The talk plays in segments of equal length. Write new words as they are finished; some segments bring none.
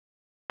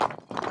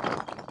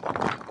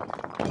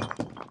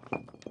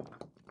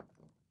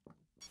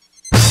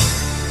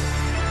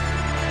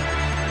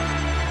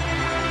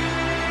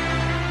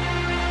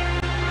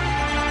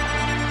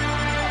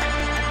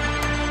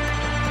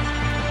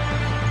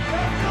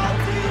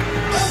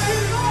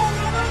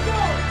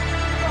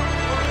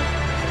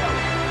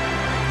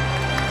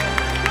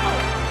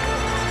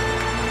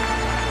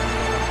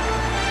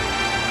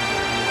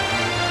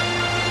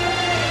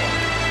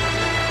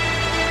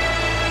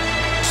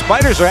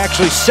Spiders are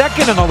actually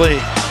second in the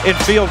league in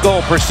field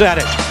goal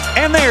percentage.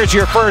 And there's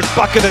your first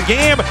bucket of the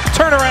game.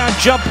 Turnaround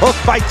jump hook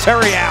by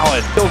Terry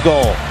Allen. Field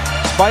goal.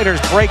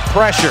 Spiders break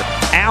pressure.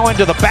 Allen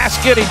to the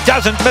basket. He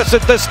doesn't miss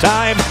it this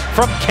time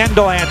from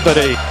Kendall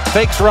Anthony.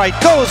 Fakes right,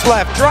 goes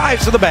left,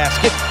 drives to the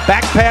basket.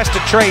 Back pass to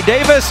Trey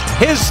Davis.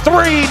 His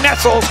three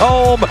nestles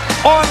home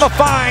on the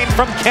find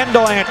from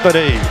Kendall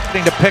Anthony.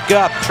 To pick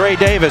up, Trey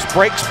Davis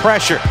breaks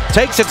pressure,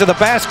 takes it to the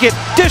basket,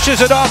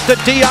 dishes it off to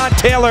Dion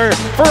Taylor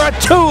for a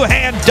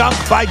two-hand dunk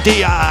by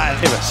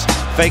Dion. Davis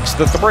fakes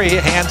the three,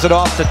 hands it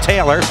off to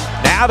Taylor.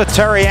 Now to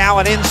Terry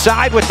Allen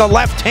inside with the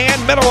left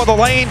hand, middle of the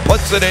lane,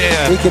 puts it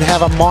in. He can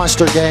have a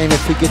monster game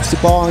if he gets the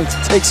ball and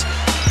takes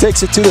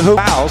it to the hoop.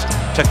 Fouls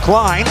to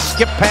Klein,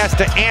 skip pass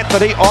to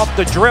Anthony off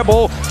the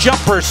dribble,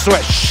 jumper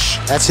swish.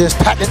 That's his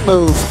patent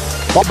move.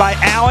 Ball by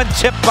Allen,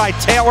 tipped by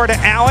Taylor to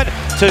Allen,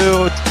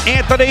 to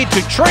Anthony,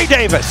 to Trey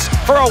Davis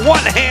for a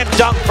one-hand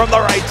dunk from the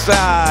right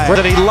side.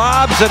 But he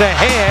lobs it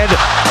ahead,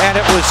 and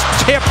it was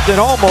tipped and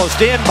almost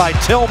in by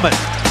Tillman.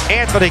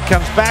 Anthony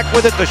comes back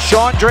with it to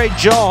Chandre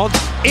Jones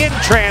in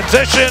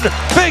transition.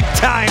 Big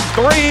time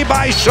three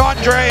by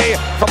Chandre.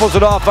 Fumbles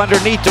it off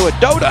underneath to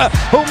Adota,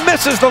 who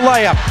misses the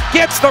layup,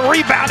 gets the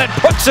rebound and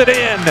puts it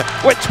in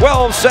with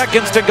 12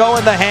 seconds to go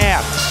in the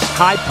half.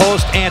 High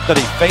post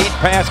Anthony, fade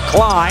pass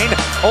Klein,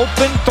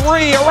 open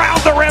three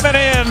around the rim and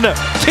in.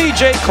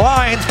 TJ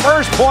Klein's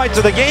first points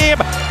of the game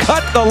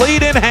cut the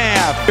lead in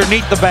half.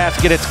 Underneath the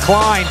basket, it's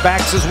Klein,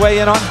 backs his way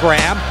in on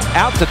Graham,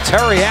 out to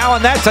Terry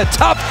Allen. That's a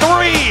tough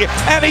three,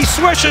 and he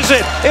swishes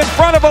it in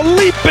front of a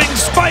leaping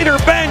Spider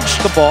bench.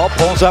 The ball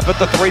pulls up at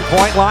the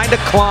three-point line to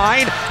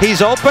Klein.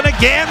 He's open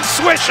again,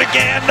 swish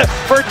again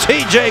for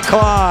TJ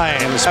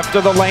Klein.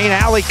 After the lane,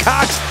 Allie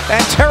Cox,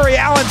 and Terry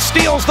Allen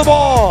steals the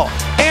ball.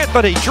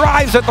 Anthony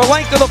drives at the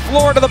length of the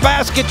floor to the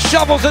basket,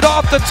 shovels it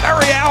off to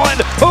Terry Allen,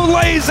 who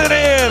lays it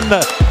in.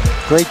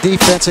 Great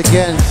defense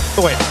again.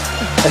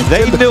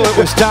 They knew it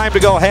was time to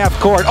go half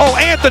court. Oh,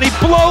 Anthony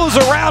blows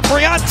around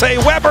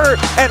Briante Weber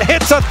and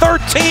hits a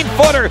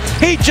 13-footer.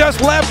 He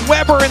just left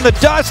Weber in the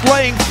dust,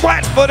 laying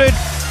flat-footed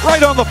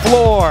right on the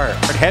floor.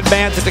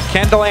 Headbands it to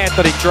Kendall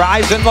Anthony,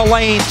 drives in the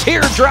lane,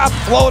 teardrop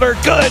floater,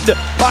 good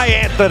by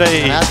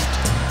Anthony.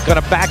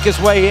 Gonna back his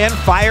way in,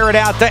 fire it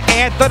out to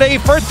Anthony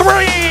for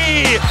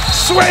three!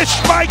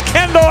 Swish by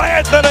Kendall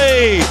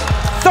Anthony!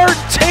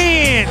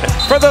 13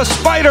 for the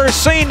Spiders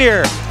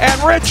senior,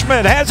 and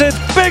Richmond has its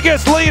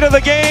biggest lead of the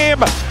game.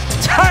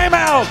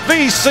 Timeout,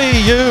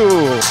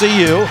 VCU.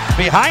 CU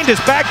behind his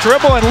back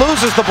dribble and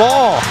loses the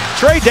ball.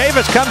 Trey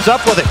Davis comes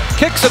up with it,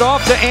 kicks it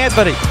off to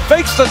Anthony,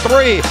 fakes the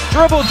three,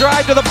 dribble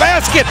drive to the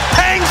basket,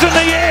 hangs in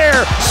the air,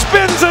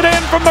 spins it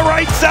in from the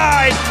right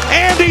side,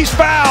 and he's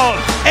fouled.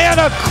 And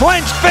a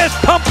clenched fist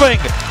pumping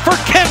for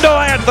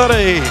Kendall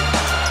Anthony.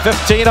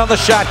 15 on the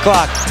shot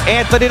clock.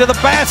 Anthony to the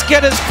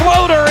basket. His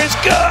floater is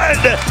good.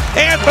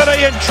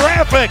 Anthony in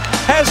traffic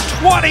has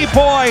 20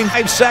 points.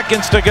 5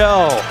 seconds to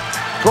go.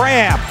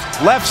 Graham,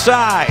 left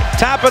side,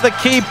 top of the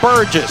key,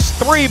 Burgess.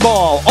 Three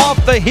ball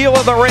off the heel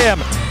of the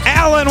rim.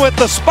 Allen with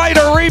the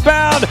Spider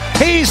rebound.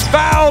 He's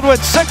fouled with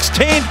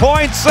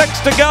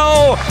 16.6 to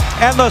go.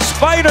 And the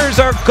Spiders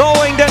are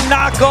going to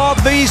knock off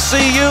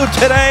VCU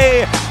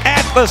today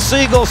at the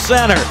Siegel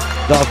Center.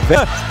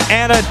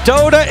 And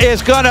Adota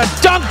is going to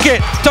dunk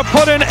it to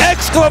put an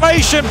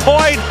exclamation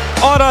point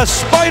on a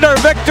Spider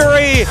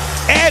victory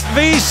at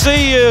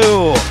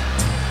VCU.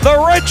 The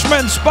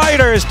Richmond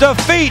Spiders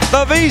defeat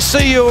the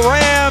VCU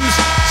Rams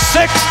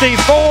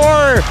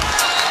 64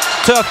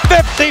 to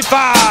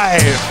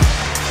 55.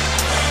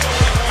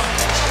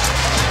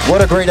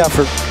 What a great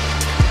effort.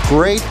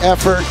 Great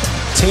effort.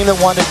 Team that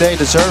won today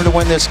deserved to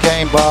win this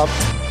game, Bob.